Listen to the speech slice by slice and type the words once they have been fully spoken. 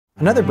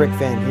Another brick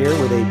fan here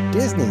with a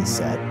Disney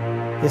set.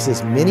 This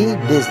is Mini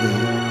Disney,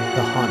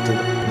 The Haunted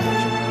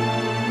Mansion.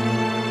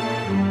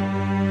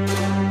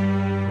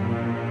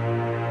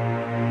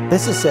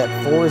 This is set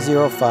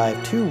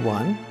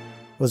 40521,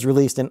 was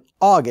released in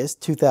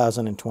August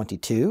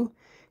 2022.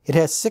 It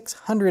has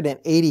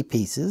 680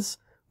 pieces,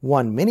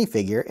 one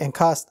minifigure, and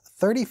cost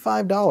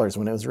 $35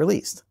 when it was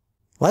released.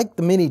 Like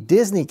the Mini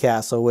Disney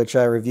Castle, which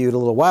I reviewed a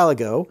little while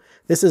ago,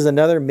 this is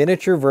another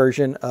miniature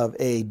version of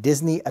a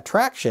Disney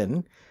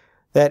attraction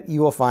that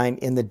you will find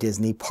in the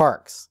Disney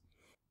parks.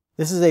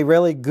 This is a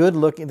really good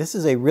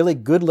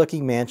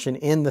looking mansion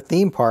in the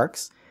theme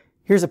parks.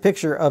 Here's a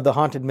picture of the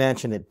Haunted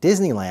Mansion at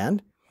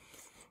Disneyland.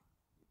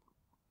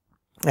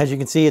 As you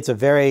can see, it's a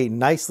very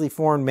nicely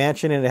formed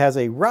mansion, and it has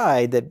a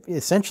ride that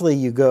essentially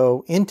you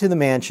go into the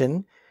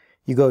mansion,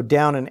 you go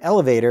down an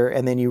elevator,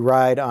 and then you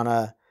ride on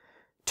a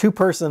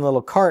two-person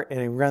little cart and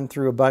you run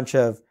through a bunch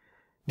of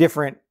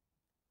different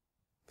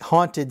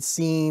haunted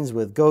scenes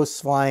with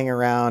ghosts flying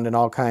around and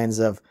all kinds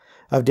of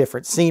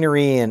different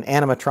scenery and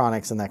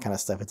animatronics and that kind of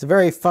stuff. It's a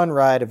very fun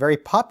ride, a very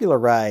popular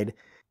ride.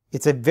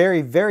 It's a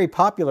very, very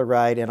popular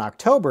ride in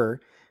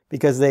October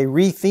because they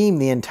rethemed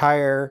the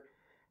entire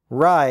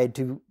ride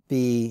to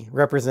be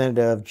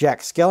representative of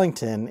Jack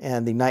Skellington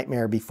and The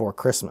Nightmare Before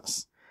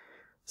Christmas.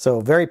 So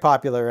very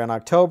popular in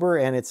October,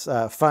 and it's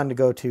fun to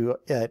go to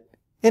at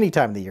any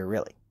time of the year,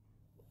 really.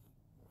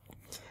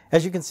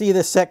 As you can see,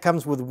 this set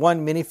comes with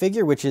one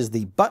minifigure, which is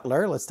the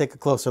Butler. Let's take a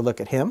closer look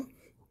at him.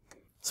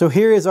 So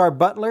here is our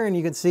Butler, and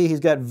you can see he's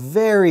got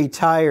very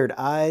tired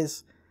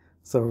eyes.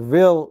 So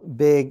real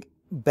big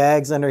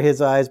bags under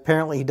his eyes.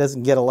 Apparently he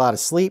doesn't get a lot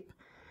of sleep.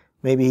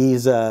 Maybe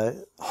he's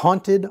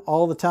haunted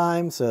all the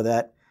time, so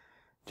that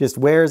just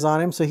wears on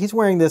him. So he's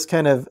wearing this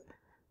kind of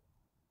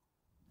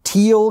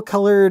teal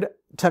colored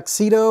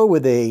tuxedo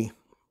with a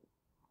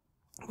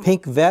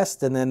pink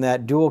vest and then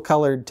that dual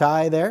colored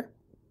tie there.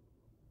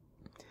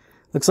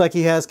 Looks like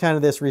he has kind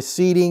of this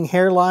receding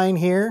hairline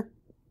here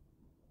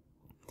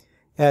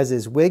as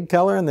his wig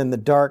color, and then the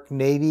dark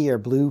navy or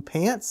blue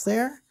pants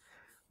there.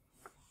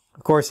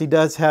 Of course, he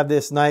does have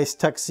this nice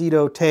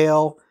tuxedo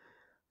tail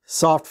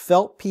soft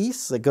felt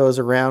piece that goes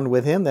around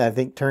with him that I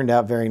think turned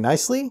out very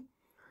nicely.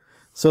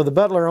 So the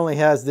Butler only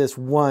has this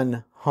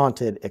one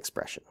haunted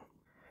expression.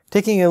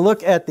 Taking a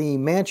look at the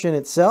mansion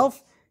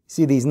itself, you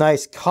see these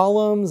nice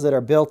columns that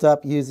are built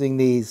up using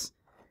these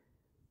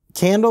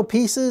candle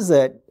pieces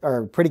that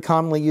are pretty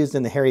commonly used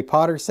in the Harry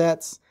Potter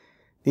sets.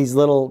 These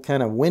little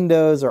kind of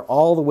windows are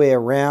all the way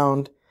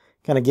around,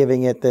 kind of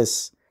giving it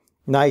this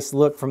nice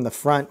look from the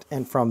front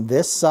and from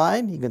this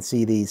side. You can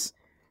see these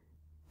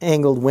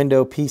angled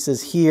window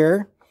pieces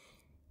here.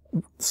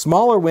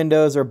 Smaller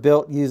windows are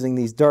built using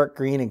these dark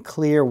green and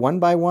clear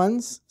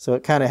 1x1s. So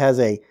it kind of has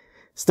a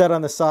stud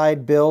on the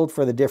side build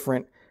for the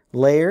different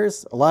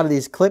layers. A lot of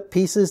these clip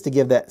pieces to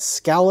give that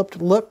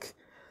scalloped look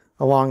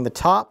along the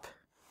top.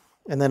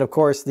 And then of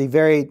course the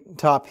very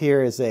top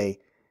here is a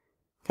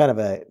kind of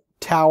a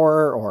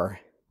tower or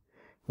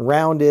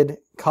rounded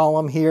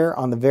column here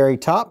on the very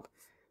top.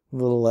 A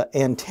little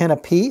antenna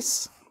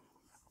piece.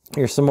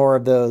 Here's some more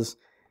of those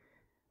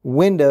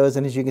windows,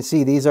 and as you can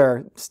see, these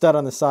are stud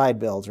on the side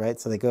builds, right?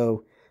 So they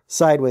go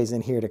sideways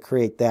in here to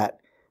create that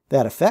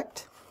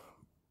effect.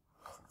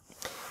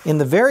 In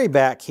the very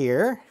back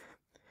here,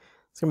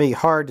 it's going to be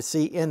hard to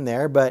see in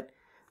there, but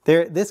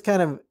this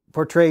kind of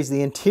portrays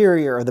the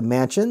interior of the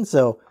mansion.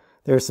 So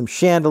there's some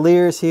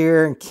chandeliers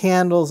here and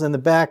candles in the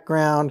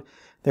background.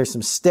 There's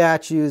some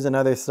statues and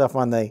other stuff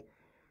on the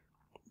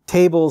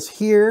tables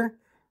here.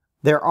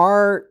 There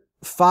are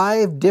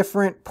 5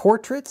 different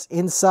portraits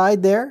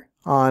inside there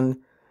on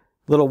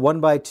little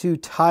 1x2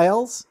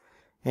 tiles.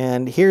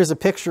 And here's a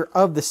picture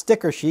of the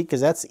sticker sheet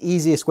because that's the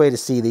easiest way to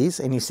see these.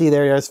 And you see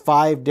there's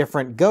 5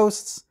 different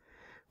ghosts.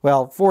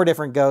 Well, 4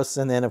 different ghosts,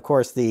 and then of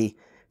course the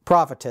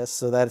prophetess.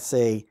 So that's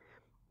a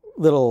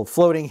little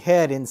floating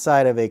head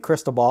inside of a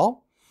crystal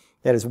ball.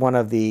 That is one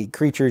of the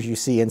creatures you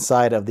see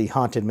inside of the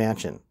Haunted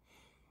Mansion.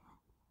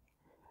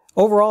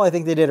 Overall, I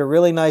think they did a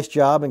really nice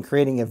job in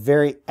creating a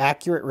very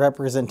accurate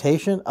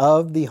representation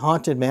of the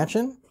Haunted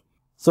Mansion.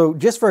 So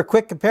just for a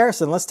quick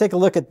comparison, let's take a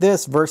look at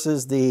this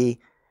versus the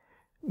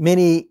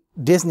Mini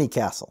Disney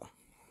Castle.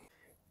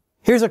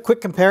 Here's a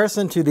quick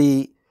comparison to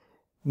the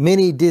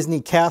Mini Disney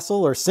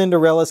Castle or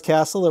Cinderella's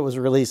Castle that was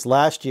released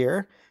last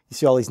year. You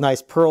see all these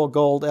nice pearl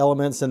gold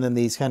elements and then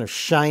these kind of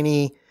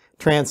shiny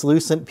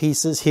translucent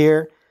pieces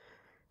here,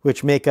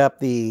 which make up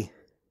the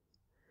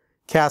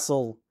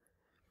castle,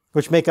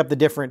 which make up the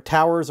different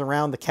towers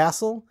around the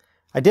castle.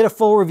 I did a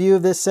full review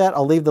of this set.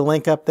 I'll leave the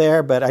link up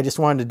there, but I just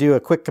wanted to do a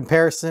quick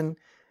comparison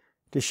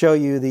to show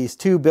you these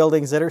 2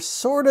 buildings that are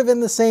sort of in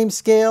the same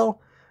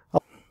scale.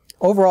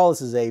 Overall,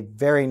 this is a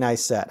very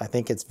nice set. I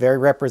think it's very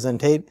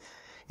representative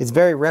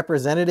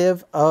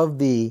of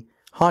the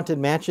Haunted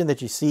Mansion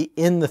that you see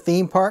in the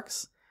theme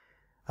parks.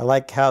 I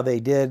like how they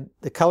did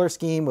the color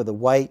scheme with the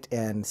white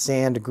and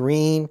sand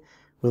green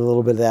with a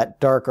little bit of that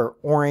darker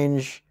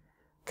orange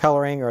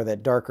coloring or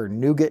that darker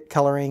nougat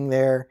coloring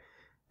there.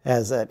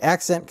 as an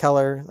accent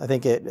color. I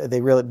think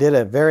they really did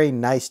a very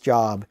nice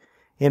job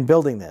in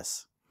building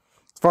this.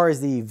 As far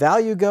as the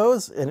value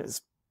goes, and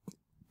it's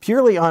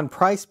purely on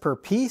price per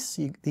piece,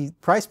 the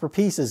price per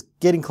piece is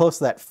getting close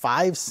to that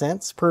 5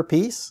 cents per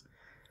piece,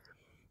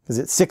 because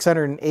it's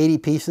 680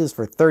 pieces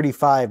for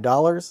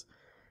 $35,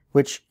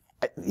 which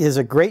is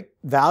a great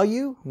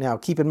value. Now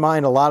keep in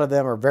mind, a lot of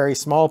them are very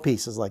small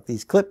pieces, like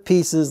these clip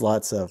pieces,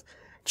 lots of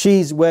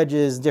cheese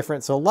wedges,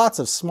 different, so lots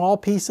of small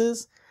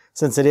pieces,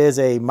 since it is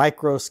a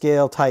micro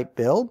scale type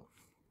build.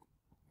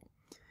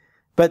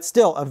 But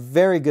still a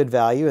very good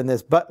value, and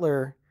this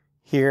Butler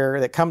here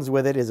that comes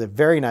with it is a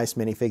very nice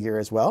minifigure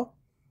as well.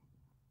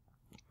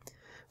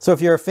 So if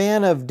you're a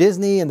fan of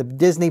Disney and the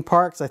Disney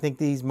parks, I think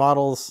these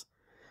models,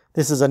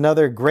 this is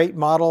another great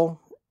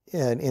model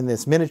in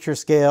this miniature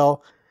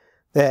scale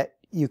that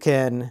you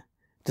can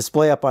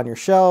display up on your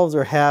shelves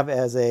or have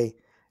as a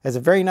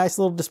very nice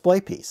little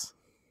display piece.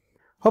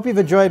 Hope you've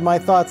enjoyed my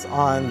thoughts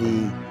on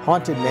the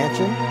Haunted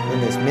Mansion in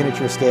this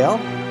miniature scale.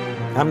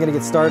 I'm going to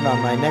get started on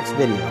my next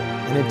video,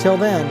 and until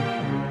then,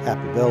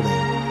 happy building.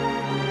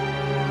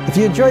 If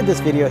you enjoyed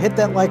this video, hit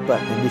that like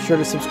button and be sure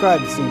to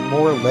subscribe to see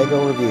more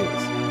LEGO reviews.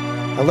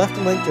 I left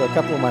a link to a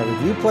couple of my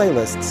review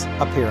playlists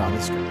up here on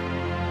the screen.